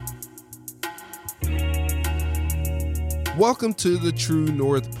Welcome to the True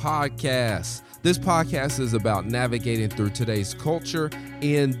North Podcast. This podcast is about navigating through today's culture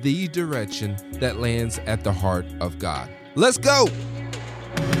in the direction that lands at the heart of God. Let's go!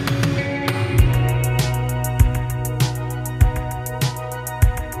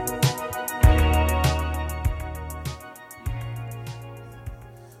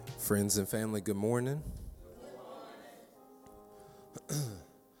 Friends and family, good morning.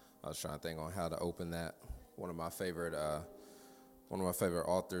 I was trying to think on how to open that. One of my favorite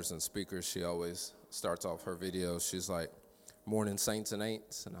authors and speakers, she always starts off her videos. She's like, "Morning, saints and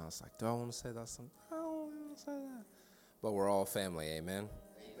ain'ts," and I was like, "Do I want to say that? I don't want to say that." But we're all family, amen.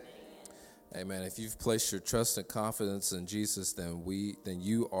 Amen. If you've placed your trust and confidence in Jesus, then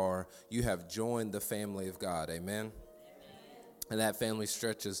you have joined the family of God, amen. And that family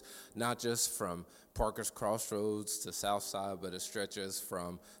stretches not just from Parker's Crossroads to Southside, but it stretches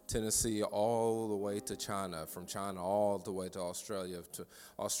from Tennessee all the way to China, from China all the way to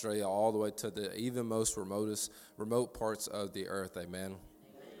Australia all the way to the even most remote parts of the earth. Amen.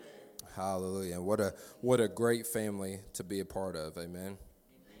 Hallelujah. And what a great family to be a part of. Amen.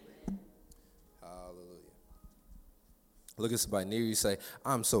 Hallelujah. Look at somebody near you, say,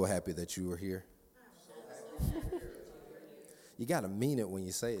 "I'm so happy that you were here." You got to mean it when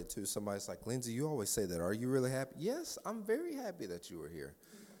you say it, too. Somebody's like, "Lindsey, you always say that. Are you really happy?" Yes, I'm very happy that you were here.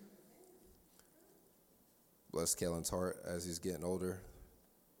 Bless Kellen's heart as he's getting older.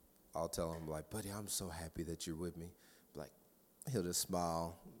 I'll tell him, like, "Buddy, I'm so happy that you're with me." Like, he'll just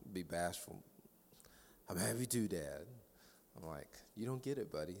smile, be bashful. "I'm happy too, Dad." I'm like, "You don't get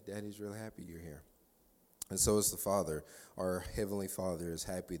it, buddy. Daddy's really happy you're here." And so is the Father. Our Heavenly Father is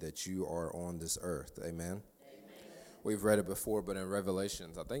happy that you are on this earth. Amen. We've read it before, but in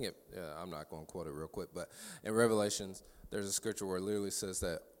Revelations, I'm not going to quote it real quick, but in Revelations, there's a scripture where it literally says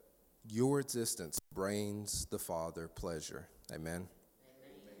that your existence brings the Father pleasure. Amen.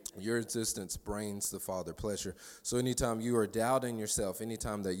 Your existence brings the Father pleasure. So anytime you are doubting yourself,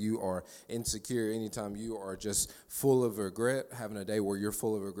 anytime that you are insecure, anytime you are just full of regret, having a day where you're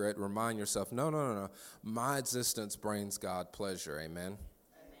full of regret, remind yourself, no. My existence brings God pleasure. Amen.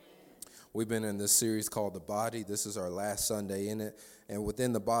 We've been in this series called The Body. This is our last Sunday in it. And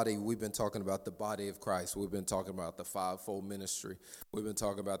within the body, we've been talking about the body of Christ. We've been talking about the fivefold ministry. We've been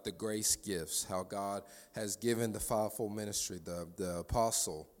talking about the grace gifts, how God has given the fivefold ministry, the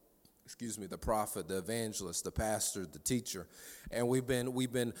apostle, the prophet, the evangelist, the pastor, the teacher. And we've been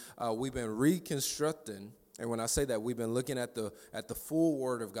reconstructing. And when I say that, we've been looking at the full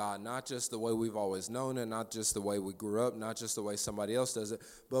Word of God, not just the way we've always known it, not just the way we grew up, not just the way somebody else does it,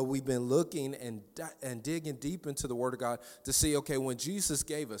 but we've been looking and digging deep into the Word of God to see, okay, when Jesus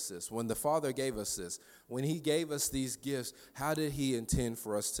gave us this, when the Father gave us this, when He gave us these gifts, how did He intend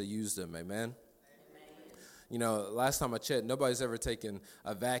for us to use them? Amen? You know, last time I checked, nobody's ever taken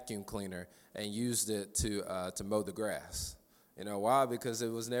a vacuum cleaner and used it to mow the grass. You know why? Because it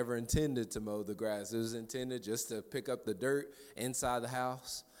was never intended to mow the grass. It was intended just to pick up the dirt inside the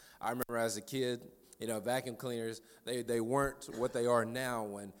house. I remember as a kid, vacuum cleaners, they weren't what they are now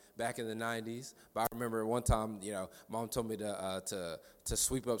when back in the 90s. But I remember one time, Mom told me to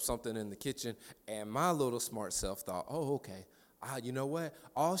sweep up something in the kitchen, and my little smart self thought, "Oh, okay. You know what?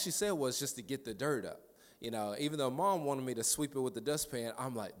 All she said was just to get the dirt up." Even though Mom wanted me to sweep it with the dustpan,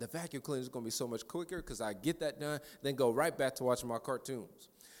 I'm like, the vacuum cleaner is going to be so much quicker because I get that done, then go right back to watching my cartoons.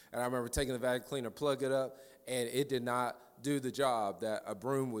 And I remember taking the vacuum cleaner, plug it up, and it did not do the job that a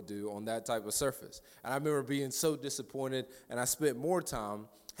broom would do on that type of surface. And I remember being so disappointed, and I spent more time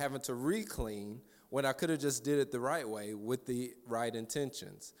having to re-clean when I could have just did it the right way with the right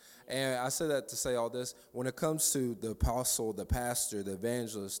intentions. And I say that to say all this. When it comes to the apostle, the pastor, the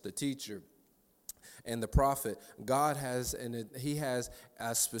evangelist, the teacher, and the prophet, God has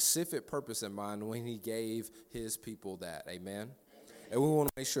a specific purpose in mind when He gave His people that. Amen? And we want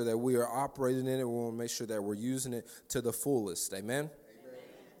to make sure that we are operating in it. We want to make sure that we're using it to the fullest. Amen?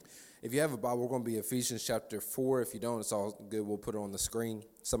 If you have a Bible, we're going to be Ephesians chapter 4. If you don't, it's all good. We'll put it on the screen.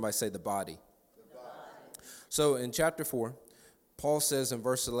 Somebody say the body. The body. So in chapter 4, Paul says in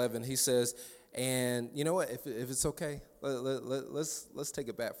verse 11, he says, and you know what? If it's okay, let's take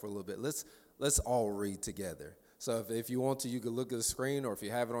it back for a little bit. Let's all read together. So if you want to, you can look at the screen, or if you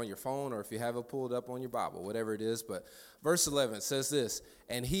have it on your phone, or if you have it pulled up on your Bible, whatever it is. But verse 11 says this,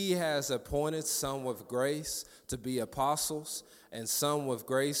 "And He has appointed some with grace to be apostles, and some with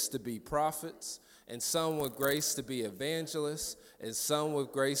grace to be prophets, and some with grace to be evangelists, and some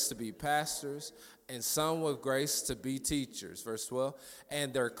with grace to be pastors, and some with grace to be teachers." Verse 12,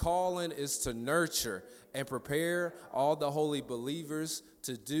 "And their calling is to nurture and prepare all the holy believers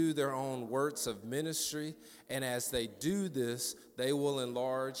to do their own works of ministry, and as they do this, they will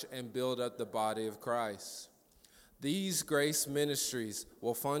enlarge and build up the body of Christ. These grace ministries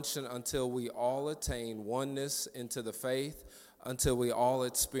will function until we all attain oneness into the faith, until we all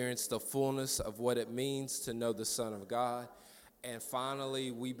experience the fullness of what it means to know the Son of God, and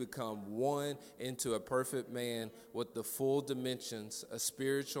finally we become one into a perfect man with the full dimensions of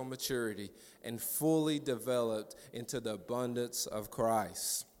spiritual maturity and fully developed into the abundance of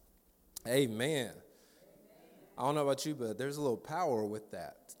Christ. Amen. I don't know about you, but there's a little power with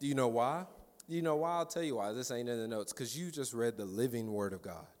that. Do you know why? You know why? I'll tell you why. This ain't in the notes. Because you just read the living word of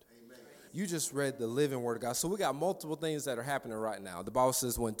God. Amen. You just read the living word of God. So we got multiple things that are happening right now. The Bible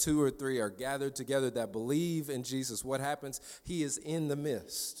says when 2 or 3 are gathered together that believe in Jesus, what happens? He is in the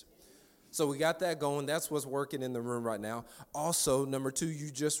midst. So we got that going. That's what's working in the room right now. Also, number 2, you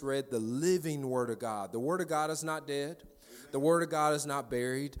just read the living word of God. The word of God is not dead. The word of God is not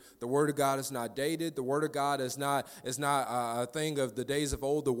buried. The word of God is not dated. The word of God is not a thing of the days of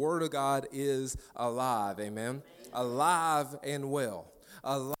old. The word of God is alive. Amen. Alive and well.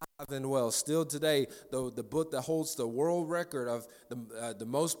 Alive and well. Still today, the book that holds the world record of the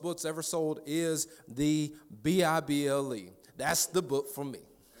most books ever sold is the Bible. That's the book for me.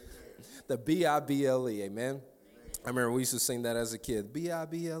 The Bible. Amen. I remember we used to sing that as a kid.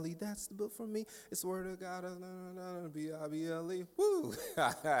 Bible, that's the book for me. It's the word of God. Bible. Woo.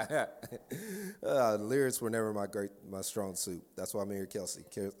 Lyrics were never my strong suit. That's why I'm here, Kelsey.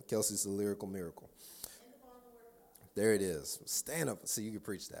 Kelsey's the lyrical miracle. There it is. Stand up. See, you can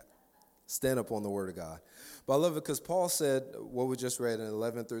preach that. Stand up on the word of God. But I love it because Paul said what we just read in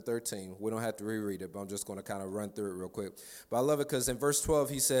 11 through 13. We don't have to reread it, but I'm just going to kind of run through it real quick. But I love it because in verse 12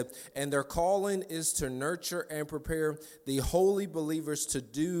 he said, and their calling is to nurture and prepare the holy believers to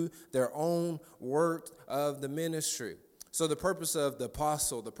do their own work of the ministry. So the purpose of the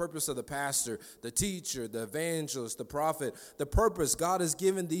apostle, the purpose of the pastor, the teacher, the evangelist, the prophet, the purpose, God has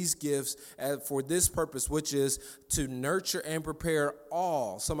given these gifts for this purpose, which is to nurture and prepare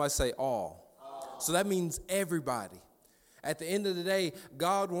all. Somebody say all. So that means everybody. At the end of the day,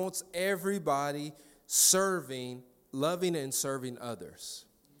 God wants everybody serving, loving and serving others.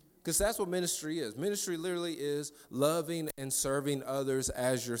 Because that's what ministry is. Ministry literally is loving and serving others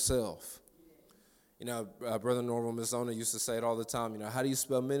as yourself. You know, Brother Normal Mizona used to say it all the time. You know, how do you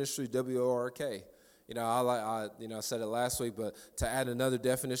spell ministry? W-O-R-K. You know, I said it last week, but to add another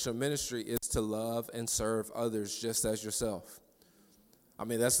definition of ministry is to love and serve others just as yourself. I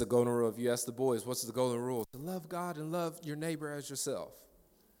mean, that's the golden rule. If you ask the boys, what's the golden rule? To love God and love your neighbor as yourself.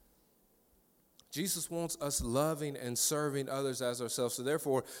 Jesus wants us loving and serving others as ourselves. So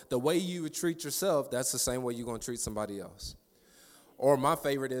therefore, the way you would treat yourself, that's the same way you're going to treat somebody else. Or my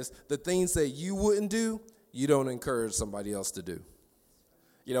favorite is the things that you wouldn't do, you don't encourage somebody else to do.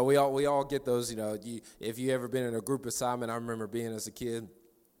 You know, we all get those, you know, if you ever been in a group assignment, I remember being as a kid,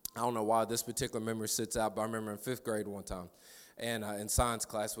 I don't know why this particular memory sits out, but I remember in 5th grade one time. And in science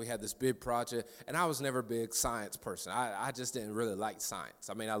class, we had this big project, and I was never a big science person. I just didn't really like science.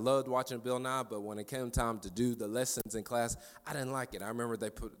 I mean, I loved watching Bill Nye, but when it came time to do the lessons in class, I didn't like it. I remember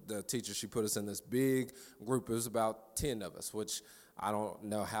the teacher, she put us in this big group. It was about 10 of us, which I don't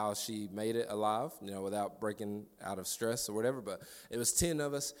know how she made it alive, you know, without breaking out of stress or whatever, but it was 10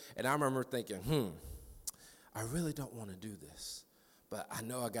 of us, and I remember thinking, I really don't want to do this, but I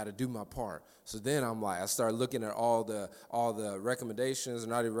know I got to do my part. So then I started looking at all the recommendations,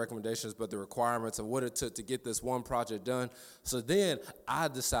 not even recommendations, but the requirements of what it took to get this one project done. So then I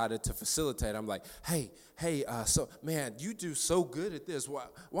decided to facilitate. I'm like, hey, so man, you do so good at this. Why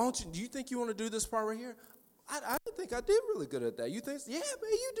don't you? Do you think you want to do this part right here? I think I did really good at that. You think? Yeah,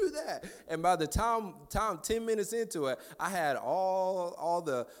 man, you do that. And by the time 10 minutes into it, I had all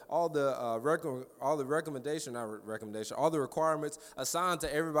the requirements assigned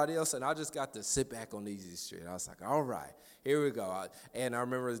to everybody else, and I just got to sit back on the easy street. I was like, all right, here we go. And I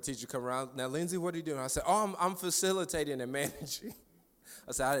remember the teacher come around. Now, Lindsey, what are you doing? I said, I'm facilitating and managing.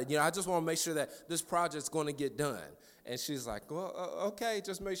 I said, I just want to make sure that this project's going to get done. And she's like, well, okay,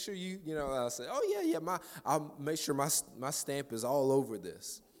 just make sure I said, oh, yeah, I'll make sure my stamp is all over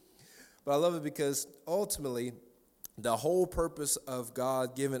this. But I love it because ultimately the whole purpose of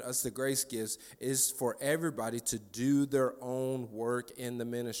God giving us the grace gifts is for everybody to do their own work in the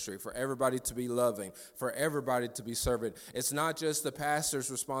ministry, for everybody to be loving, for everybody to be serving. It's not just the pastor's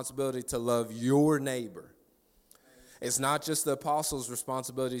responsibility to love your neighbor. It's not just the apostle's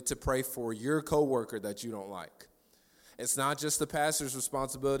responsibility to pray for your coworker that you don't like. It's not just the pastor's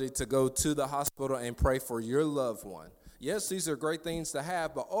responsibility to go to the hospital and pray for your loved one. Yes, these are great things to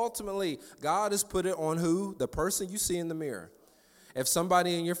have, but ultimately, God has put it on who? The person you see in the mirror. If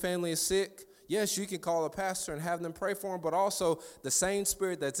somebody in your family is sick, yes, you can call a pastor and have them pray for them, but also the same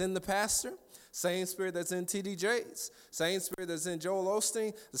spirit that's in the pastor, same spirit that's in T.D. Jakes, same spirit that's in Joel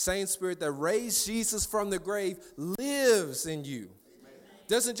Osteen, the same spirit that raised Jesus from the grave lives in you.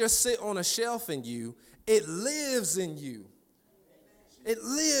 Doesn't just sit on a shelf in you, it lives in you. It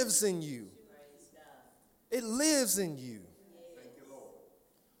lives in you. It lives in you.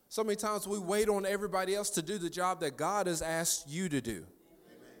 So many times we wait on everybody else to do the job that God has asked you to do.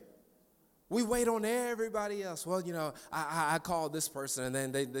 We wait on everybody else. Well, I called this person,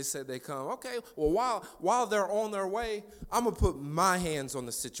 and then they said they come. Okay, well, while they're on their way, I'm going to put my hands on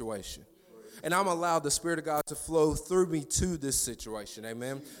the situation. And I'm allowed the Spirit of God to flow through me to this situation.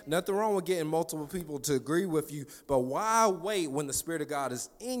 Amen. Nothing wrong with getting multiple people to agree with you, but why wait when the Spirit of God is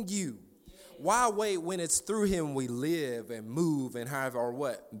in you? Why wait when it's through him we live and move and have our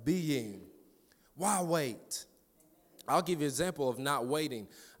what? Being. Why wait? I'll give you an example of not waiting.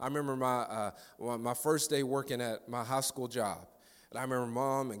 I remember my first day working at my high school job. And I remember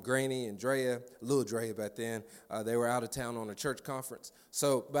Mom and Granny and Drea, little Drea back then, they were out of town on a church conference.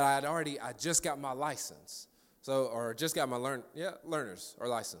 But I just got my license. Just got my learner's or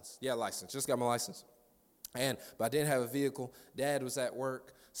license. Yeah, license. Just got my license. But I didn't have a vehicle. Dad was at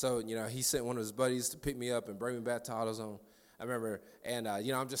work. So, he sent one of his buddies to pick me up and bring me back to AutoZone. I remember, and,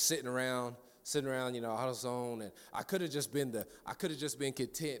 I'm just sitting around, AutoZone, and I could have just been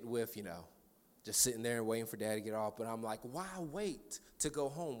content with, just sitting there and waiting for Dad to get off. But I'm like, why wait to go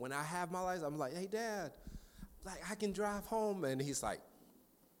home? When I have my license, I'm like, hey, Dad, I can drive home. And he's like,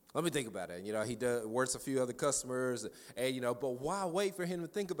 let me think about it. He works a few other customers, and, but why wait for him to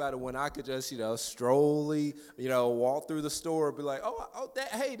think about it when I could just, strolly, walk through the store and be like,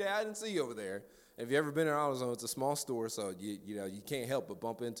 hey, Dad, I didn't see you over there. If you ever been in AutoZone, it's a small store, so, you can't help but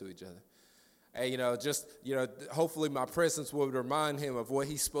bump into each other. And, hopefully my presence would remind him of what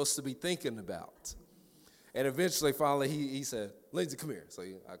he's supposed to be thinking about. And eventually, finally, he said, Lindsey, come here. So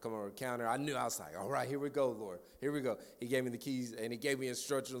I come over the counter. I was like, all right, here we go, Lord. Here we go. He gave me the keys, and he gave me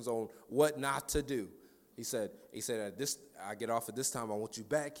instructions on what not to do. He said, I get off at this time. I want you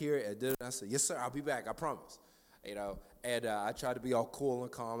back here. And I said, yes, sir, I'll be back. I promise. And I tried to be all cool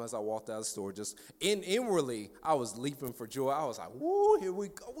and calm as I walked out of the store. Just inwardly, I was leaping for joy. I was like, woo, here we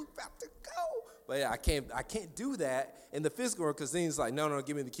go. We're about to go. But yeah, I can't do that in the physical world because then he's like, no,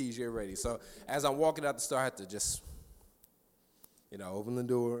 give me the keys, you're ready. So as I'm walking out the store, I had to just, open the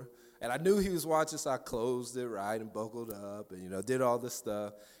door. And I knew he was watching, so I closed it right and buckled up and, did all this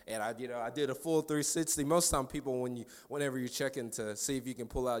stuff. And I did a full 360. Most of the time people, whenever you're checking to see if you can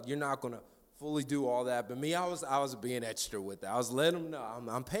pull out, you're not going to fully do all that. But me, I was being extra with it. I was letting them know,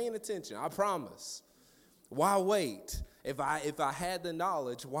 I'm paying attention, I promise. Why wait? If I had the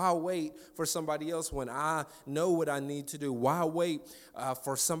knowledge, why wait for somebody else when I know what I need to do? Why wait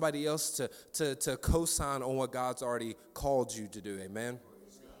for somebody else to co-sign on what God's already called you to do? Amen.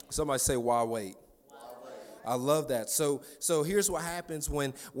 Somebody say, why wait? I love that. So here's what happens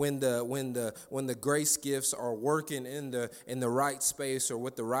when the grace gifts are working in the right space or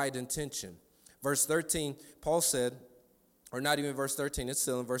with the right intention. Verse 13, Paul said, or not even verse 13, it's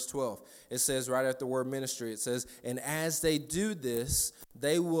still in verse 12. It says right after the word ministry, it says, and as they do this,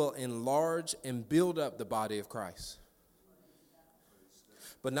 they will enlarge and build up the body of Christ.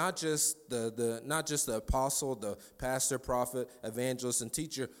 But not just the apostle, the pastor, prophet, evangelist, and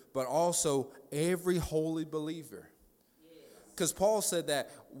teacher, but also every holy believer. Because Paul said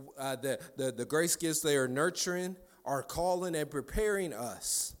that the grace gifts they are nurturing, are calling and preparing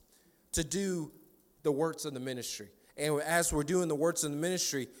us to do the works of the ministry. And as we're doing the works of the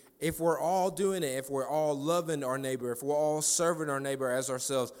ministry, if we're all doing it, if we're all loving our neighbor, if we're all serving our neighbor as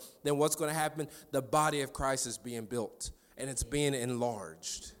ourselves, then what's going to happen? The body of Christ is being built, and it's being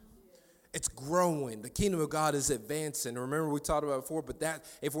enlarged. It's growing. The kingdom of God is advancing. Remember, we talked about it before, but that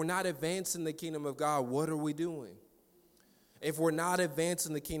if we're not advancing the kingdom of God, what are we doing? If we're not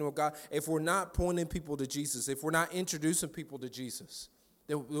advancing the kingdom of God, if we're not pointing people to Jesus, if we're not introducing people to Jesus,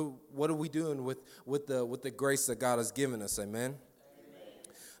 then what are we doing with the grace that God has given us? Amen?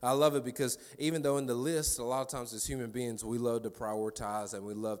 I love it because even though in the list, a lot of times as human beings, we love to prioritize and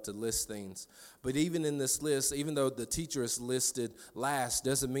we love to list things. But even in this list, even though the teacher is listed last,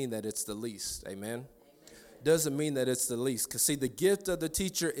 doesn't mean that it's the least. Amen? Doesn't mean that it's the least. Because see, the gift of the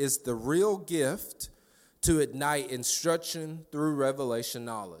teacher is the real gift to ignite instruction through revelation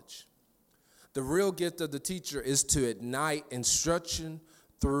knowledge. The real gift of the teacher is to ignite instruction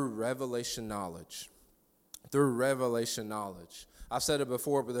through revelation knowledge. Through revelation knowledge. I've said it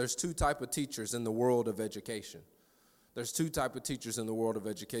before, but there's two types of teachers in the world of education. There's two types of teachers in the world of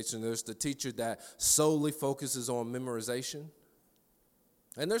education. There's the teacher that solely focuses on memorization.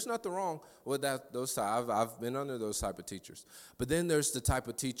 And there's nothing wrong with that. I've been under those type of teachers. But then there's the type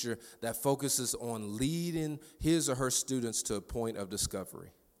of teacher that focuses on leading his or her students to a point of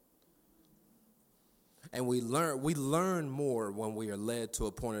discovery. And we learn more when we are led to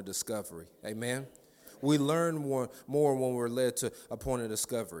a point of discovery. Amen. We learn more when we're led to a point of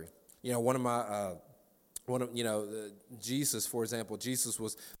discovery. You know, Jesus, for example, Jesus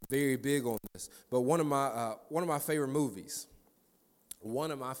was very big on this. But one of my favorite movies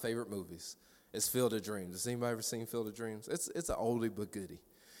is Field of Dreams. Has anybody ever seen Field of Dreams? It's an oldie but goodie.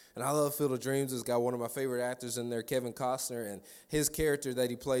 And I love Field of Dreams. It's got one of my favorite actors in there, Kevin Costner, and his character that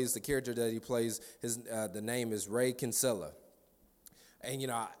he plays, the name is Ray Kinsella. And, you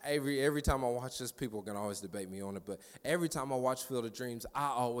know, every time I watch this, people are going to always debate me on it, but every time I watch Field of Dreams, I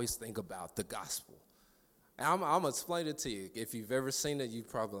always think about the gospel. And I'm going to explain it to you. If you've ever seen it, you're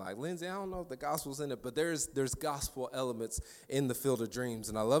probably like, Lindsey, I don't know if the gospel's in it, but there's gospel elements in the Field of Dreams.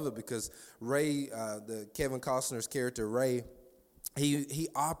 And I love it because Ray, the Kevin Costner's character, Ray, he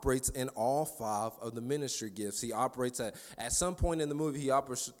operates in all 5 of the ministry gifts. He operates at some point in the movie, he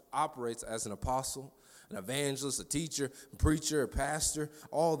operates as an apostle, an evangelist, a teacher, a preacher, a pastor,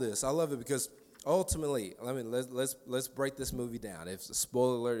 all this. I love it because ultimately, let's break this movie down. It's a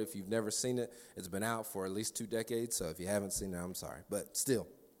spoiler alert if you've never seen it. It's been out for at least 2 decades, so if you haven't seen it, I'm sorry. But still,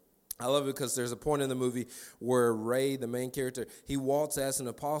 I love it because there's a point in the movie where Ray, the main character, he walks as an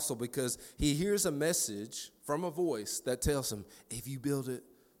apostle because he hears a message from a voice that tells him, if you build it,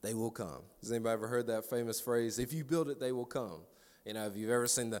 they will come. Has anybody ever heard that famous phrase, if you build it, they will come? You know, if you've ever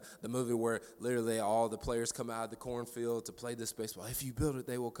seen the movie where literally all the players come out of the cornfield to play this baseball, if you build it,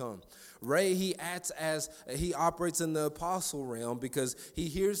 they will come. Ray, he operates in the apostle realm because he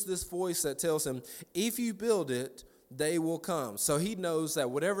hears this voice that tells him, if you build it, they will come. So he knows that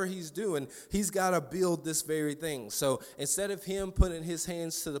whatever he's doing, he's got to build this very thing. So instead of him putting his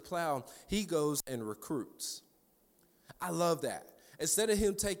hands to the plow, he goes and recruits. I love that. Instead of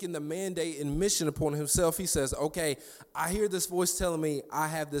him taking the mandate and mission upon himself, he says, okay, I hear this voice telling me I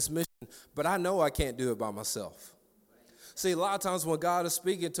have this mission, but I know I can't do it by myself. See, a lot of times when God is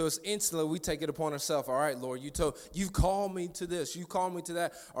speaking to us, instantly we take it upon ourselves. All right, Lord, you've called me to this. You called me to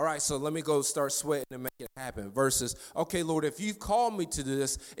that. All right, so let me go start sweating and make it happen. Versus, okay, Lord, if you've called me to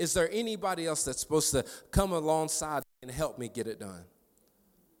this, is there anybody else that's supposed to come alongside and help me get it done?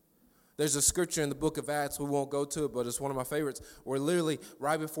 There's a scripture in the book of Acts, we won't go to it, but it's one of my favorites, where literally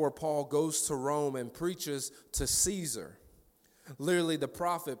right before Paul goes to Rome and preaches to Caesar, literally the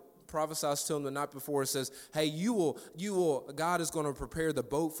prophet prophesies to him the night before. It says, hey, God is going to prepare the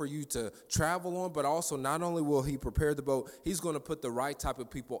boat for you to travel on, but also not only will he prepare the boat, he's going to put the right type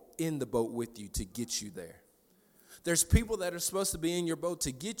of people in the boat with you to get you there. There's people that are supposed to be in your boat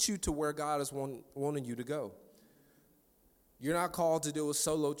to get you to where God is wanting you to go. You're not called to do a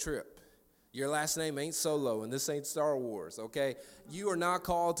solo trip. Your last name ain't Solo, and this ain't Star Wars, okay? You are not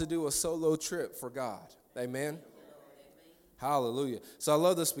called to do a solo trip for God. Amen? Hallelujah. So I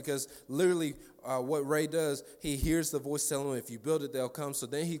love this because literally what Ray does, he hears the voice telling him, if you build it, they'll come. So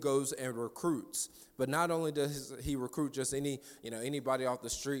then he goes and recruits. But not only does he recruit just anybody off the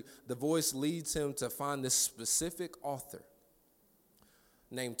street, the voice leads him to find this specific author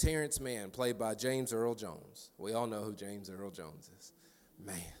named Terrence Mann, played by James Earl Jones. We all know who James Earl Jones is.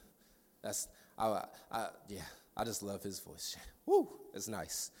 Man, I just love his voice. Woo, it's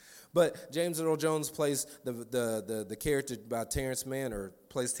nice. But James Earl Jones plays the character by Terrence Mann, or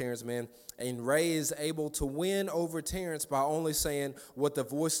plays Terrence Mann, and Ray is able to win over Terrence by only saying what the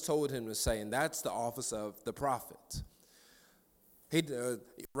voice told him to say, and that's the office of the prophet.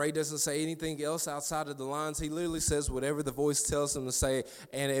 Ray doesn't say anything else outside of the lines. He literally says whatever the voice tells him to say,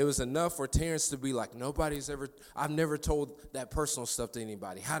 and it was enough for Terrence to be like, I've never told that personal stuff to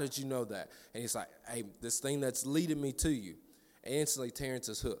anybody. How did you know that? And he's like, hey, this thing that's leading me to you. And instantly Terrence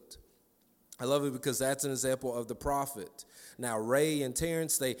is hooked. I love it because that's an example of the prophet. Now, Ray and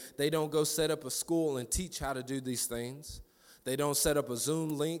Terrence, they don't go set up a school and teach how to do these things. They don't set up a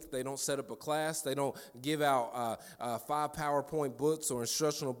Zoom link. They don't set up a class. They don't give out 5 PowerPoint books or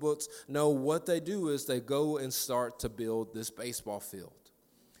instructional books. No, what they do is they go and start to build this baseball field.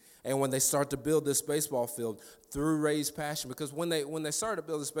 And when they start to build this baseball field through Ray's passion, because when they started to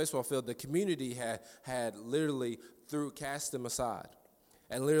build this baseball field, the community had literally cast them aside.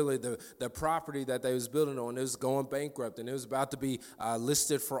 And literally the property that they was building on, it was going bankrupt, and it was about to be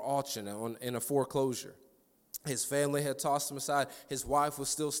listed for auction in a foreclosure. His family had tossed him aside. His wife was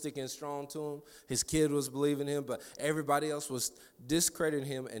still sticking strong to him. His kid was believing him, but everybody else was discrediting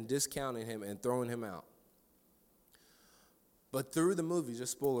him and discounting him and throwing him out. But through the movie,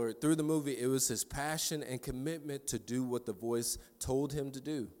 just spoiler it, through the movie, it was his passion and commitment to do what the voice told him to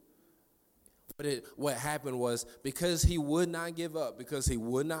do. But what happened was, because he would not give up, because he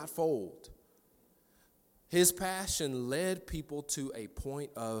would not fold, his passion led people to a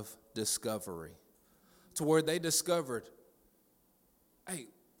point of discovery, to where they discovered, hey,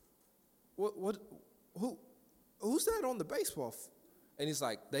 who's that on the baseball? And he's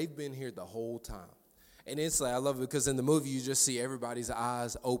like, they've been here the whole time. And it's like, I love it because in the movie you just see everybody's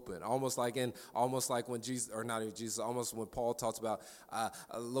eyes open, almost like when Jesus, or not even Jesus, almost when Paul talks about,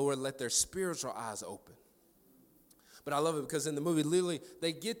 Lord, let their spiritual eyes open. But I love it because in the movie, literally,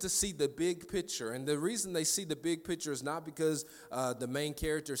 they get to see the big picture. And the reason they see the big picture is not because the main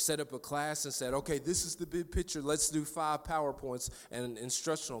character set up a class and said, okay, this is the big picture. Let's do 5 PowerPoints and an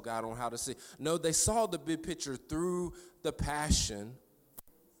instructional guide on how to see. No, they saw the big picture through the passion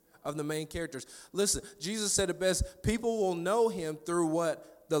of the main characters. Listen, Jesus said it best, people will know him through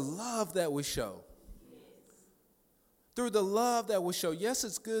what? The love that we show. Through the love that we show. Yes,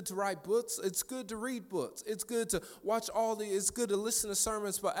 it's good to write books. It's good to read books. It's good to watch it's good to listen to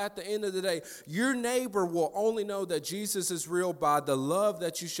sermons. But at the end of the day, your neighbor will only know that Jesus is real by the love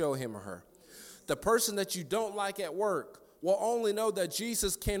that you show him or her. The person that you don't like at work will only know that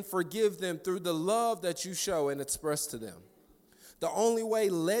Jesus can forgive them through the love that you show and express to them. The only way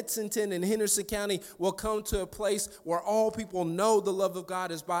Lexington and Henderson County will come to a place where all people know the love of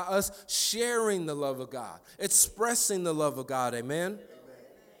God is by us sharing the love of God, expressing the love of God. Amen?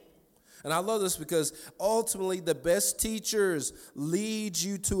 And I love this because ultimately the best teachers lead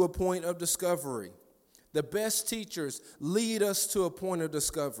you to a point of discovery. The best teachers lead us to a point of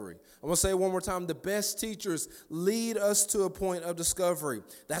discovery. I'm going to say it one more time. The best teachers lead us to a point of discovery.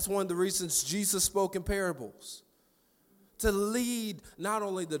 That's one of the reasons Jesus spoke in parables. To lead not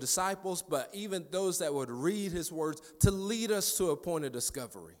only the disciples, but even those that would read his words, to lead us to a point of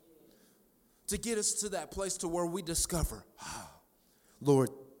discovery. To get us to that place to where we discover, Lord,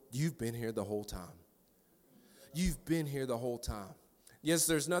 you've been here the whole time. You've been here the whole time. Yes,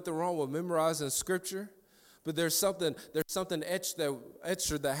 there's nothing wrong with memorizing scripture, but there's something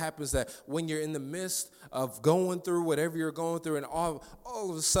extra that happens that when you're in the midst of going through whatever you're going through, and all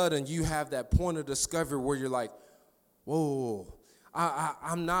of a sudden you have that point of discovery where you're like, whoa,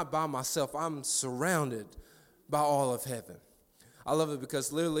 I'm not by myself. I'm surrounded by all of heaven. I love it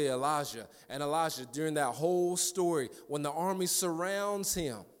because literally Elijah, during that whole story, when the army surrounds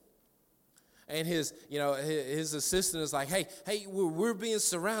him, and his assistant is like, hey, we're being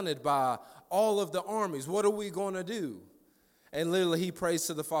surrounded by all of the armies. What are we going to do? And literally he prays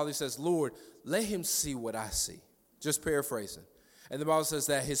to the Father. He says, Lord, let him see what I see. Just paraphrasing. And the Bible says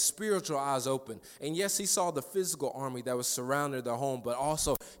that his spiritual eyes opened. And yes, he saw the physical army that was surrounding their home, but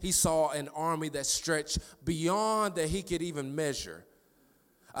also he saw an army that stretched beyond that he could even measure.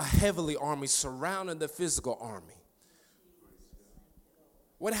 A heavenly army surrounding the physical army.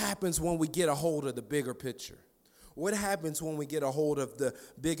 What happens when we get a hold of the bigger picture? What happens when we get a hold of the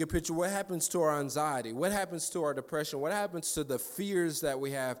bigger picture? What happens to our anxiety? What happens to our depression? What happens to the fears that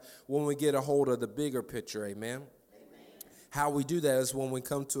we have when we get a hold of the bigger picture? Amen? How we do that is when we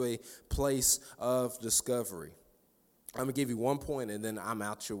come to a place of discovery. I'm going to give you 1 point and then I'm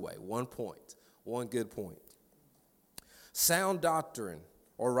out your way. 1 point. 1 good point. Sound doctrine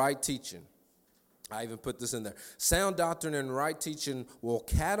or right teaching. I even put this in there. Sound doctrine and right teaching will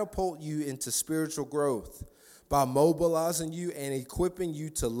catapult you into spiritual growth by mobilizing you and equipping you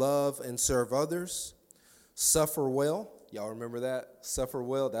to love and serve others. Suffer well. Y'all remember that? Suffer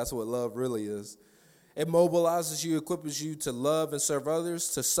well. That's what love really is. It mobilizes you, equips you to love and serve others,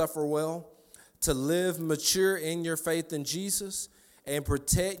 to suffer well, to live mature in your faith in Jesus, and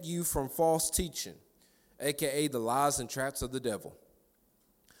protect you from false teaching, a.k.a. the lies and traps of the devil.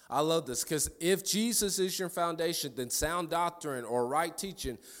 I love this because if Jesus is your foundation, then sound doctrine or right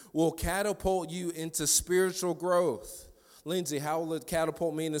teaching will catapult you into spiritual growth. Lindsey, how will it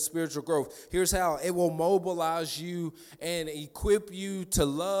catapult me into spiritual growth? Here's how. It will mobilize you and equip you to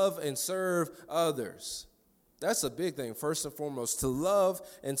love and serve others. That's a big thing, first and foremost, to love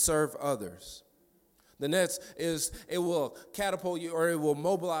and serve others. The next is it will catapult you, or it will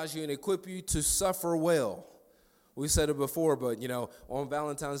mobilize you and equip you to suffer well. We said it before, but, on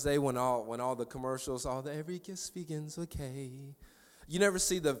Valentine's Day when all the commercials, every kiss begins, okay. You never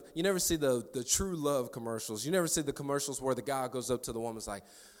see the true love commercials. You never see the commercials where the guy goes up to the woman's like,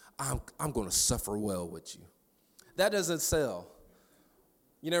 I'm going to suffer well with you. That doesn't sell.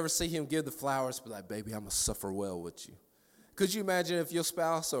 You never see him give the flowers, but like, baby, I'm going to suffer well with you. Could you imagine if your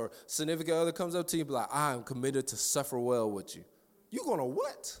spouse or significant other comes up to you and be like, I am committed to suffer well with you. You going to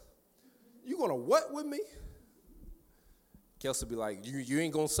what? You going to what with me? Kelsey be like, you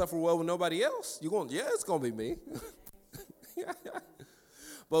ain't going to suffer well with nobody else? Yeah, it's going to be me.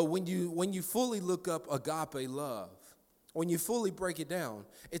 But when you fully look up agape love, when you fully break it down,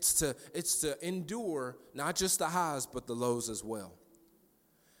 it's to endure not just the highs, but the lows as well.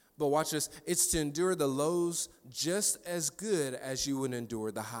 But watch this. It's to endure the lows just as good as you would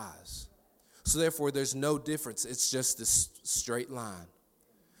endure the highs. So therefore, there's no difference. It's just this straight line.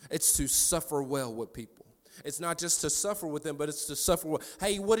 It's to suffer well with people. It's not just to suffer with them, but it's to suffer with,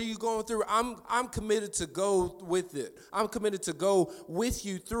 hey, what are you going through? I'm committed to go with it. I'm committed to go with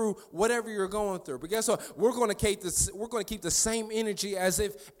you through whatever you're going through. But guess what? We're going to keep the same energy as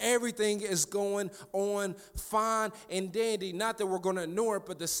if everything is going on fine and dandy. Not that we're going to ignore it,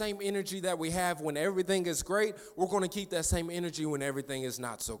 but the same energy that we have when everything is great, we're going to keep that same energy when everything is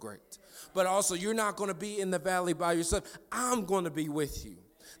not so great. But also, you're not going to be in the valley by yourself. I'm going to be with you.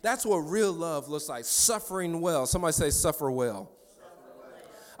 That's what real love looks like, suffering well. Somebody say suffer well.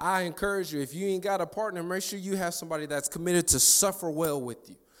 I encourage you, if you ain't got a partner, make sure you have somebody that's committed to suffer well with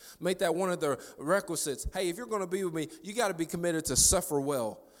you. Make that one of the requisites. Hey, if you're going to be with me, you got to be committed to suffer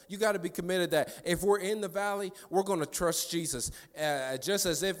well. You got to be committed that if we're in the valley, we're going to trust Jesus, just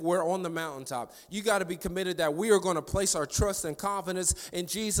as if we're on the mountaintop. You got to be committed that we are going to place our trust and confidence in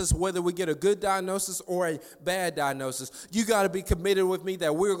Jesus, whether we get a good diagnosis or a bad diagnosis. You got to be committed with me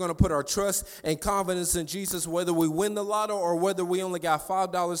that we're going to put our trust and confidence in Jesus, whether we win the lotto or whether we only got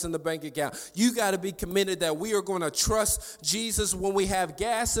 $5 in the bank account. You got to be committed that we are going to trust Jesus when we have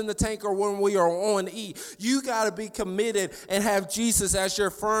gas in the tank or when we are on E. You got to be committed and have Jesus as your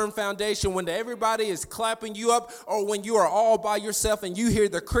firm foundation when everybody is clapping you up or when you are all by yourself and you hear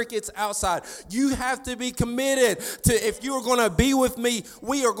the crickets outside. You have to be committed to, if you are going to be with me,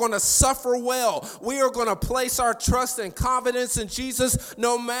 we are going to suffer well. We are going to place our trust and confidence in Jesus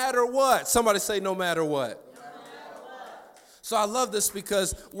no matter what. Somebody say no matter what. So I love this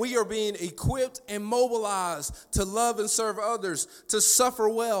because we are being equipped and mobilized to love and serve others, to suffer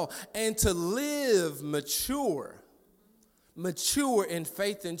well, and to live mature in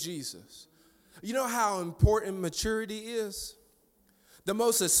faith in Jesus. You know how important maturity is? The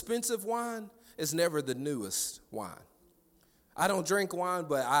most expensive wine is never the newest wine. I don't drink wine,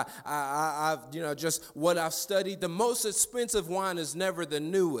 but I've just what I've studied, the most expensive wine is never the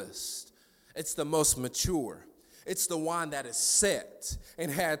newest. It's the most mature. It's the wine that is set and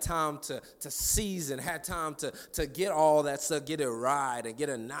had time to season, had time to get all that stuff, get it right and get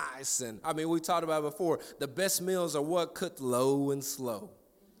it nice. And I mean, we talked about it before. The best meals are what? Cooked low and slow.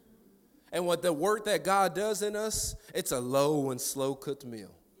 And what the work that God does in us, it's a low and slow cooked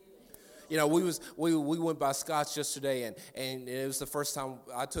meal. You know, we went by Scott's yesterday, and it was the first time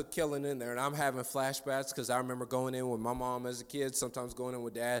I took Kellen in there, and I'm having flashbacks because I remember going in with my mom as a kid, sometimes going in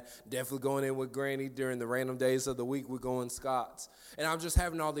with Dad, definitely going in with Granny during the random days of the week we go in Scott's. And I'm just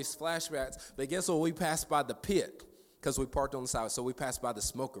having all these flashbacks. But guess what? We passed by the pit because we parked on the side, so we passed by the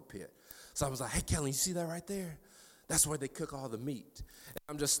smoker pit. So I was like, hey, Kellen, you see that right there? That's where they cook all the meat. And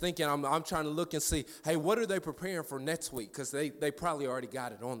I'm just thinking, I'm trying to look and see, hey, what are they preparing for next week? Because they probably already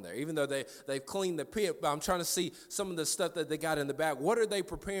got it on there, even though they've cleaned the pit. But I'm trying to see some of the stuff that they got in the back. What are they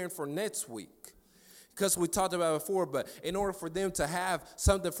preparing for next week? Because we talked about it before, but in order for them to have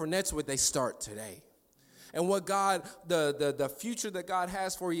something for next week, they start today. And what God, the future that God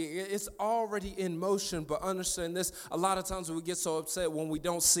has for you, it's already in motion. But understand this, a lot of times we get so upset when we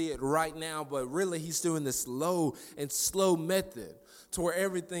don't see it right now. But really, he's doing this low and slow method to where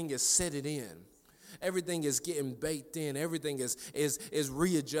everything is set it in. Everything is getting baked in. Everything is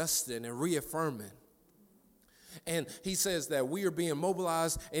readjusting and reaffirming. And he says that we are being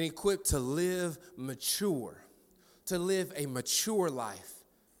mobilized and equipped to live mature, to live a mature life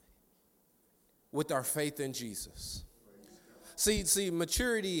with our faith in Jesus. See,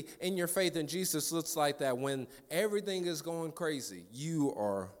 maturity in your faith in Jesus looks like that when everything is going crazy, you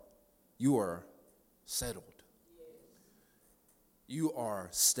are settled. You are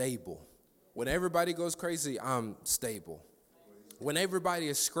stable. When everybody goes crazy, I'm stable. When everybody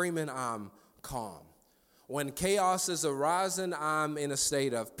is screaming, I'm calm. When chaos is arising, I'm in a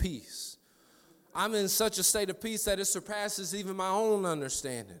state of peace. I'm in such a state of peace that it surpasses even my own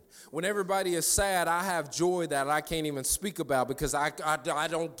understanding. When everybody is sad, I have joy that I can't even speak about because I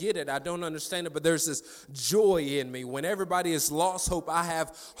don't get it. I don't understand it, but there's this joy in me. When everybody has lost hope, I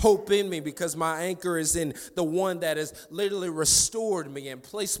have hope in me because my anchor is in the one that has literally restored me and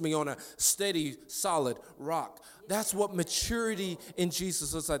placed me on a steady, solid rock. That's what maturity in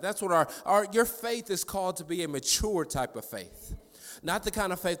Jesus looks like. That's what your faith is called to be, a mature type of faith. Not the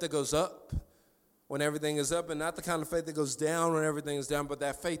kind of faith that goes up when everything is up, and not the kind of faith that goes down when everything is down, but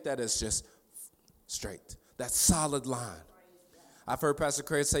that faith that is just straight, that solid line. I've heard Pastor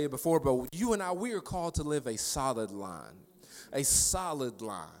Craig say it before, but you and I, we are called to live a solid line. A solid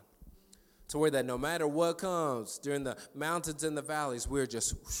line. To where that no matter what comes during the mountains and the valleys, we're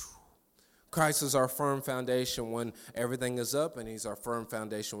just, Christ is our firm foundation when everything is up, and he's our firm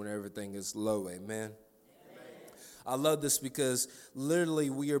foundation when everything is low. Amen. I love this because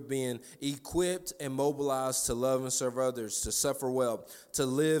literally we are being equipped and mobilized to love and serve others, to suffer well, to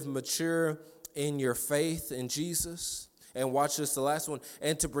live mature in your faith in Jesus. And watch this, the last one,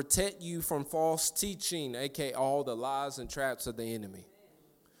 and to protect you from false teaching, aka all the lies and traps of the enemy.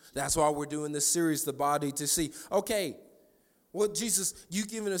 That's why we're doing this series, The Body, to see, okay, well, Jesus, you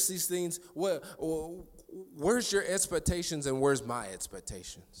giving us these things, where's your expectations and where's my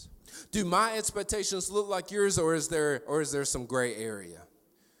expectations? Do my expectations look like yours, or is there some gray area?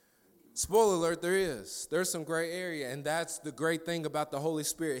 Spoiler alert, there's some gray area, and that's the great thing about the Holy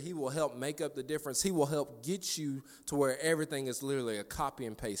Spirit. He will help make up the difference. He will help get you to where everything is literally a copy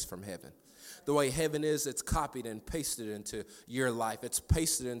and paste from heaven. The way heaven is, it's copied and pasted into your life. It's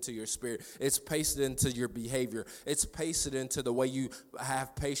pasted into your spirit. It's pasted into your behavior. It's pasted into the way you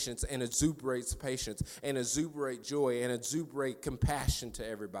have patience and exuberates patience and exuberate joy and exuberate compassion to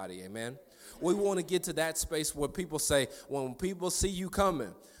everybody. Amen. We want to get to that space where people say, when people see you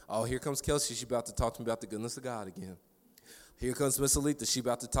coming, oh, here comes Kelsey. She's about to talk to me about the goodness of God again. Here comes Miss Alita. She's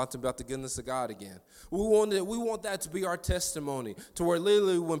about to talk to me about the goodness of God again. We want that to be our testimony, to where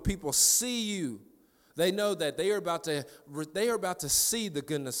literally when people see you, they know that they are about to see the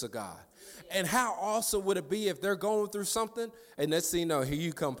goodness of God. And how awesome would it be if they're going through something and next thing you know, here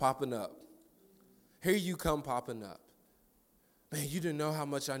you come popping up. Here you come popping up. Man, you didn't know how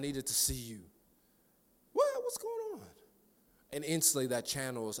much I needed to see you. What's going on? And instantly that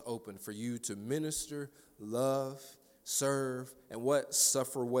channel is open for you to minister, love, serve, and what?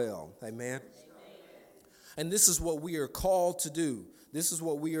 Suffer well. Amen? And this is what we are called to do. This is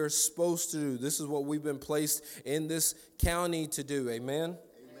what we are supposed to do. This is what we've been placed in this county to do. Amen?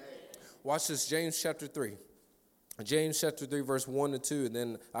 Watch this, James chapter 3. James chapter 3, verse 1 and 2, and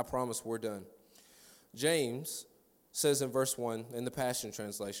then I promise we're done. James says in verse 1, in the Passion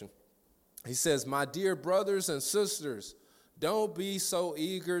Translation, he says, "My dear brothers and sisters, don't be so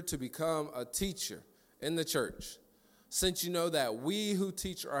eager to become a teacher in the church, since you know that we who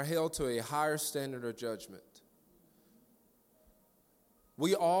teach are held to a higher standard of judgment.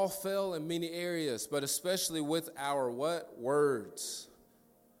 We all fail in many areas, but especially with our what? Words."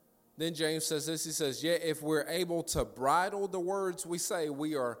 Then James says this, he says, "Yet if we're able to bridle the words we say,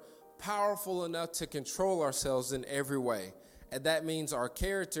 we are powerful enough to control ourselves in every way." And that means our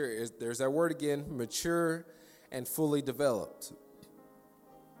character is, there's that word again, mature and fully developed.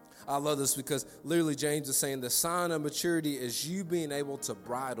 I love this because literally James is saying the sign of maturity is you being able to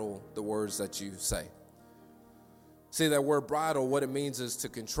bridle the words that you say. See, that word bridle, what it means is to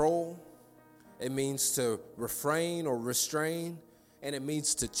control. It means to refrain or restrain, and it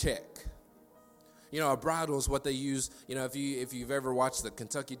means to check. You know, a bridle is what they use, you know, if you've ever watched the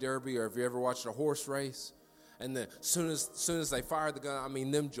Kentucky Derby or if you ever watched a horse race, and then soon as they fire the gun, I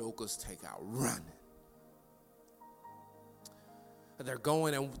mean, them jokers take out running. They're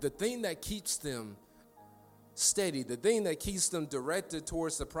going, and the thing that keeps them steady, the thing that keeps them directed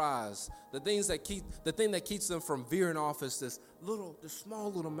towards the prize, the thing that keeps them from veering off is this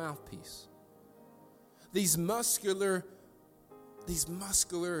small little mouthpiece. These muscular,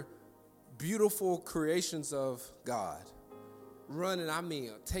 beautiful creations of God. Running, I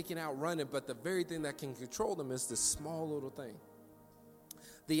mean, taking out running, but the very thing that can control them is this small little thing.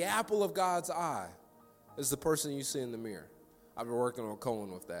 The apple of God's eye is the person you see in the mirror. I've been working on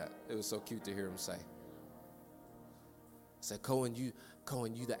Cohen with that. It was so cute to hear him say. I said, Cohen, you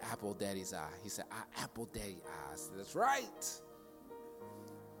the apple daddy's eye. He said, I apple daddy eyes. That's right.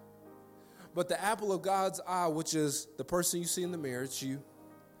 But the apple of God's eye, which is the person you see in the mirror, it's you.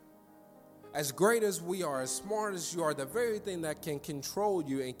 As great as we are, as smart as you are, the very thing that can control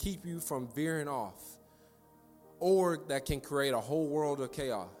you and keep you from veering off, or that can create a whole world of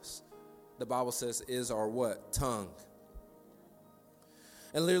chaos, the Bible says is our what? Tongue.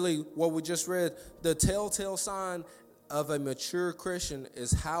 And literally what we just read, the telltale sign of a mature Christian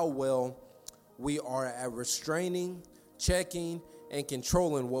is how well we are at restraining, checking, and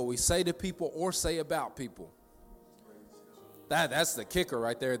controlling what we say to people or say about people. That's the kicker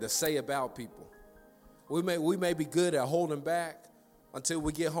right there, the say about people. We may be good at holding back until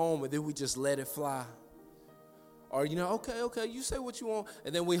we get home, and then we just let it fly. Or, okay, you say what you want,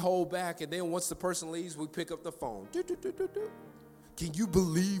 and then we hold back, and then once the person leaves, we pick up the phone. Can you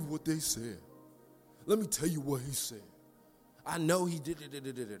believe what they said? Let me tell you what he said. I know he did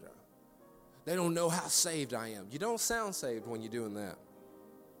it. They don't know how saved I am. You don't sound saved when you're doing that.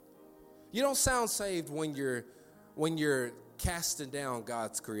 You don't sound saved when you're casting down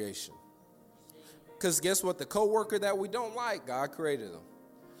God's creation. Because guess what? The coworker that we don't like, God created them.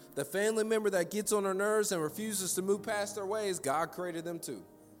 The family member that gets on our nerves and refuses to move past their ways, God created them too.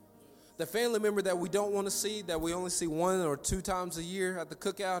 The family member that we don't want to see, that we only see 1 or 2 times a year at the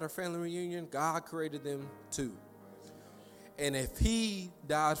cookout or family reunion, God created them too. And if he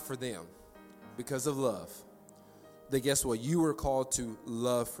died for them because of love, then guess what? You were called to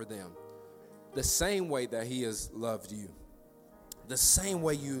love for them. The same way that he has loved you. The same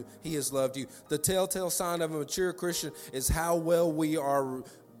way he has loved you. The telltale sign of a mature Christian is how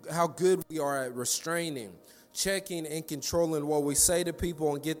good we are at restraining, checking, and controlling what we say to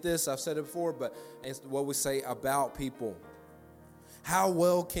people. And get this, I've said it before, but it's what we say about people. How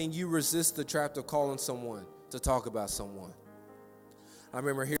well can you resist the trap of calling someone to talk about someone? I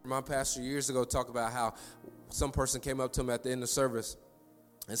remember hearing my pastor years ago talk about how some person came up to him at the end of service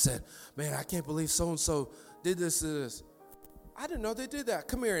and said, man, I can't believe so-and-so did this. I didn't know they did that.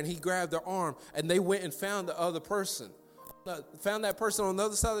 Come here. And he grabbed their arm, and they went and found the other person. Found that person on the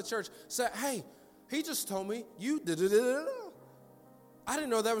other side of the church. Said, hey, he just told me you did it. I didn't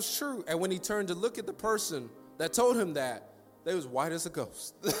know that was true. And when he turned to look at the person that told him that, they was white as a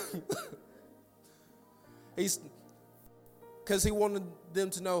ghost. Because he wanted them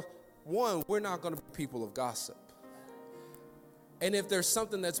to know, one, we're not going to be people of gossip. And if there's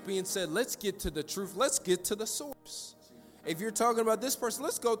something that's being said, let's get to the truth. Let's get to the source. If you're talking about this person,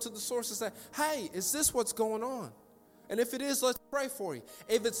 let's go to the source and say, hey, is this what's going on? And if it is, let's pray for you.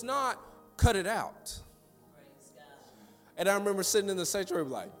 If it's not, cut it out. And I remember sitting in the sanctuary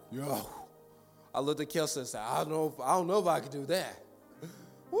like, yo. I looked at Kelsey and said, I don't know if I can do that.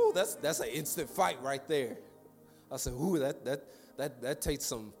 Woo, that's an instant fight right there. I said, ooh, that takes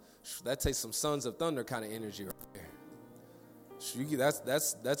some Sons of Thunder kind of energy right there.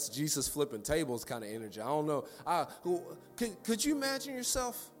 That's Jesus flipping tables kind of energy. I don't know. Could you imagine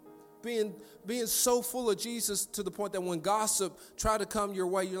yourself being so full of Jesus to the point that when gossip try to come your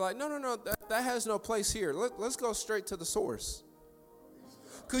way, you're like, no, that has no place here. Let's go straight to the source.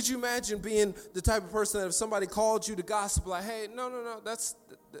 Could you imagine being the type of person that if somebody called you to gossip, like, hey, no,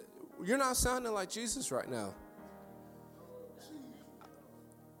 you're not sounding like Jesus right now.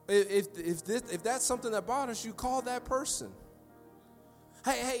 If that's something that bothers you, call that person.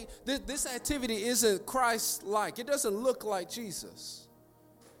 Hey, this activity isn't Christ-like. It doesn't look like Jesus.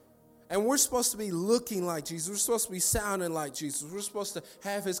 And we're supposed to be looking like Jesus. We're supposed to be sounding like Jesus. We're supposed to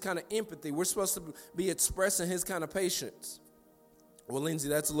have his kind of empathy. We're supposed to be expressing his kind of patience. Well, Lindsey,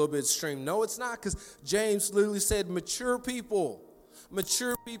 that's a little bit extreme. No, it's not, because James literally said mature people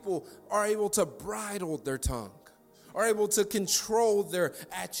are able to bridle their tongue, are able to control their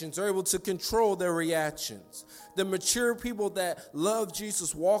actions, are able to control their reactions. The mature people that love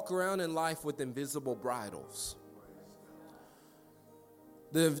Jesus walk around in life with invisible bridles.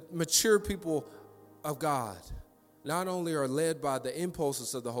 The mature people of God not only are led by the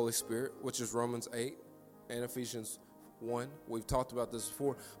impulses of the Holy Spirit, which is Romans 8 and Ephesians 1. We've talked about this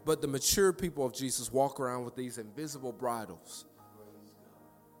before. But the mature people of Jesus walk around with these invisible bridles.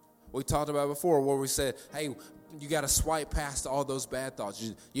 We talked about it before where we said, hey, you got to swipe past all those bad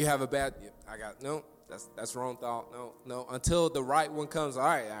thoughts. You have a bad, that's wrong thought. No, until the right one comes. All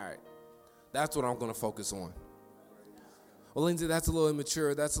right. That's what I'm going to focus on. Well, Lindsey, that's a little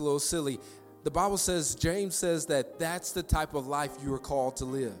immature. That's a little silly. The Bible says, James says that that's the type of life you are called to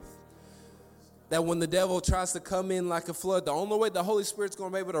live. That when the devil tries to come in like a flood, the only way the Holy Spirit's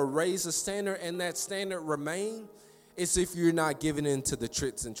going to be able to raise a standard and that standard remain is if you're not giving in to the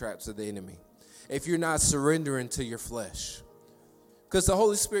tricks and traps of the enemy. If you're not surrendering to your flesh. Because the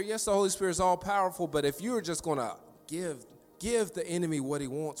Holy Spirit, yes, the Holy Spirit is all powerful, but if you're just going to give the enemy what he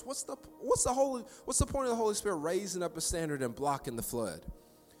wants, what's the point of the Holy Spirit raising up a standard and blocking the flood?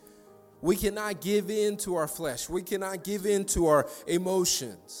 We cannot give in to our flesh. We cannot give in to our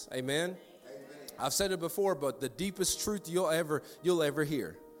emotions. Amen? I've said it before, but the deepest truth you'll ever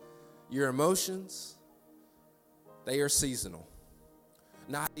hear, your emotions, they are seasonal.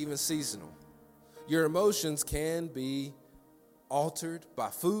 Not even seasonal. Your emotions can be altered by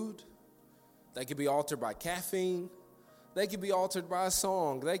food. They can be altered by caffeine. They can be altered by a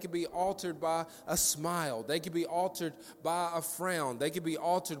song. They can be altered by a smile. They can be altered by a frown. They can be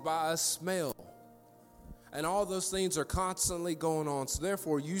altered by a smell. And all those things are constantly going on. So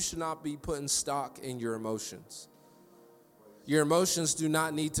therefore, you should not be putting stock in your emotions. Your emotions do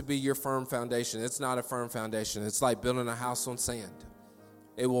not need to be your firm foundation. It's not a firm foundation. It's like building a house on sand.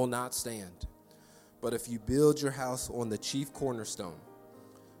 It will not stand. But if you build your house on the chief cornerstone,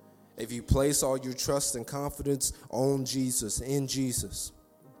 If you place all your trust and confidence on Jesus, in Jesus.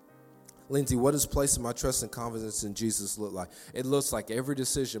 Lindsey, what does placing my trust and confidence in Jesus look like? It looks like every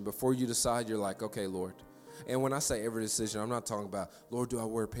decision, before you decide, you're like, okay, Lord. And when I say every decision, I'm not talking about, Lord, do I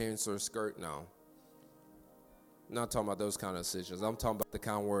wear pants or a skirt? No. I'm not talking about those kind of decisions. I'm talking about the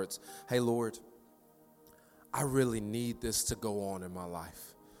kind of words, hey, Lord, I really need this to go on in my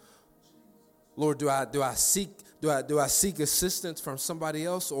life. Lord, do I seek assistance from somebody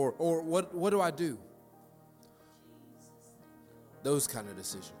else, or what do I do? Those kind of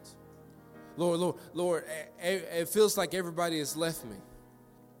decisions. Lord, it feels like everybody has left me.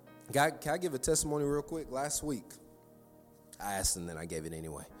 Can I give a testimony real quick? Last week, I asked and then I gave it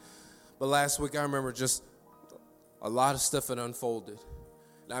anyway. But last week, I remember just a lot of stuff had unfolded.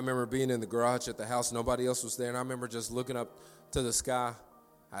 And I remember being in the garage at the house. Nobody else was there. And I remember just looking up to the sky.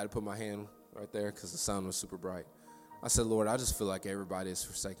 I had to put my hand right there because the sun was super bright. I said, Lord, I just feel like everybody has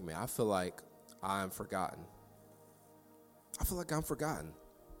forsaken me. I feel like I am forgotten. I feel like I'm forgotten.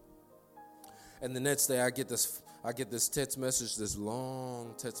 And the next day, I get this text message, this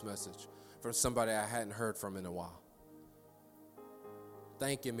long text message from somebody I hadn't heard from in a while,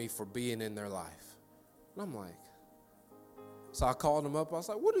 thanking me for being in their life. And I'm like, so I called him up. I was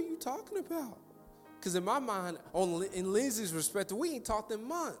like, what are you talking about? Because in my mind, in Lindsey's perspective, we ain't talked in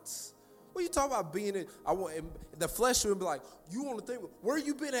months. What are you talking about being in? The flesh would be like, you want to think, where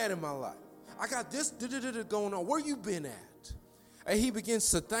you been at in my life? I got this going on. Where you been at? And he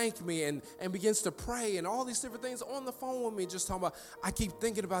begins to thank me and begins to pray and all these different things on the phone with me, just talking about, I keep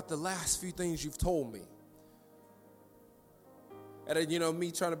thinking about the last few things you've told me. And then,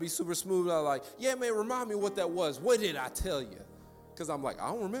 me trying to be super smooth, I was like, yeah, man, remind me what that was. What did I tell you? Because I'm like, I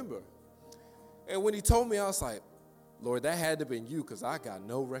don't remember. And when he told me, I was like, Lord, that had to have been you because I got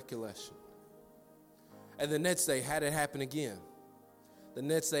no recollection. And the next day, had it happen again. The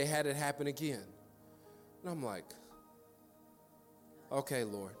next day, had it happen again. And I'm like, okay,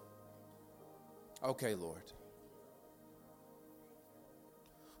 Lord. Okay, Lord.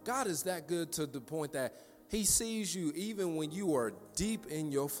 God is that good to the point that he sees you even when you are deep in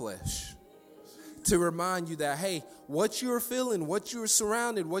your flesh, to remind you that, hey, what you're feeling, what you're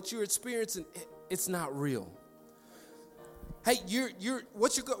surrounded, what you're experiencing, it's not real. Hey,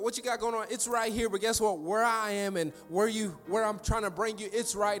 what you got going on? It's right here, but guess what? Where I am and where I'm trying to bring you,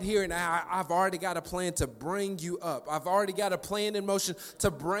 it's right here. And I've already got a plan to bring you up. I've already got a plan in motion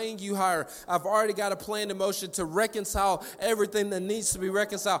to bring you higher. I've already got a plan in motion to reconcile everything that needs to be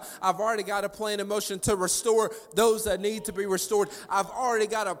reconciled. I've already got a plan in motion to restore those that need to be restored. I've already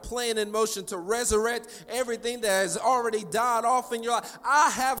got a plan in motion to resurrect everything that has already died off in your life. I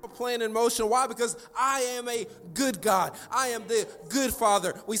have a plan in motion. Why? Because I am a good God. I am the good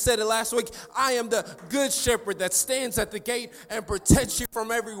Father. We said it last week. I am the good shepherd that stands at the gate and protects you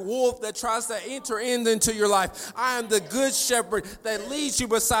from every wolf that tries to enter into your life. I am the good shepherd that leads you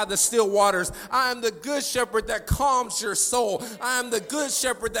beside the still waters. I am the good shepherd that calms your soul. I am the good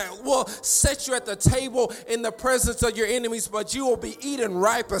shepherd that will set you at the table in the presence of your enemies, but you will be eaten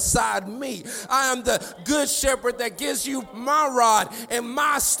right beside me. I am the good shepherd that gives you my rod and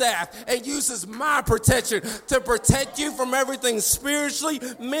my staff and uses my protection to protect you from everything spiritually,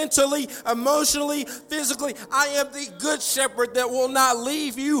 mentally, emotionally, physically. I am the good shepherd that will not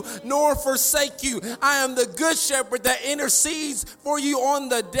leave you nor forsake you. I am the good shepherd that intercedes for you on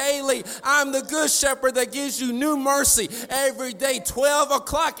the daily. I am the good shepherd that gives you new mercy every day. 12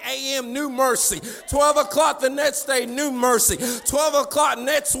 o'clock a.m. new mercy. 12 o'clock the next day, new mercy. 12 o'clock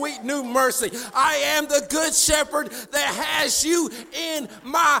next week, new mercy. I am the good shepherd that has you in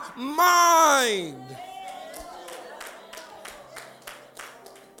my mind.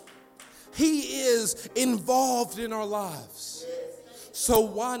 He is involved in our lives. So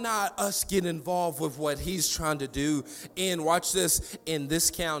why not us get involved with what he's trying to do in, watch this, in this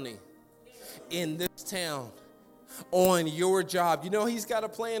county, in this town, on your job. He's got a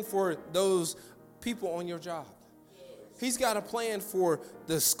plan for those people on your job. He's got a plan for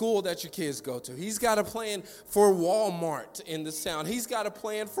the school that your kids go to. He's got a plan for Walmart in this town. He's got a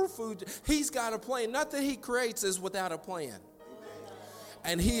plan for food. He's got a plan. Nothing he creates is without a plan.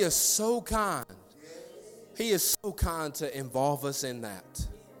 And he is so kind. He is so kind to involve us in that.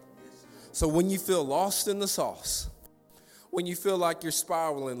 So when you feel lost in the sauce, when you feel like you're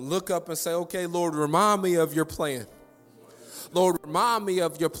spiraling, look up and say, okay, Lord, remind me of your plan. Lord, remind me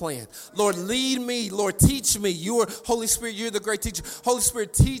of your plan. Lord, lead me. Lord, teach me. Your Holy Spirit, you're the great teacher. Holy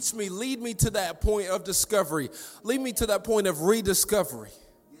Spirit, teach me. Lead me to that point of discovery. Lead me to that point of rediscovery.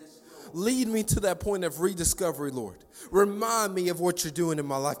 Lead me to that point of rediscovery, Lord. Remind me of what you're doing in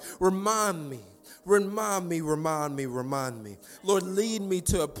my life. Remind me. Remind me. Lord, lead me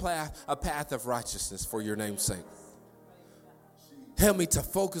to a path of righteousness for your name's sake. Help me to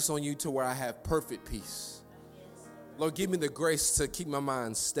focus on you to where I have perfect peace. Lord, give me the grace to keep my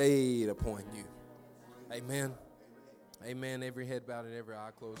mind stayed upon you. Amen. Amen. Every head bowed and every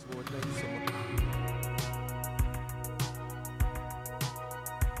eye closed. Lord, thank you so much.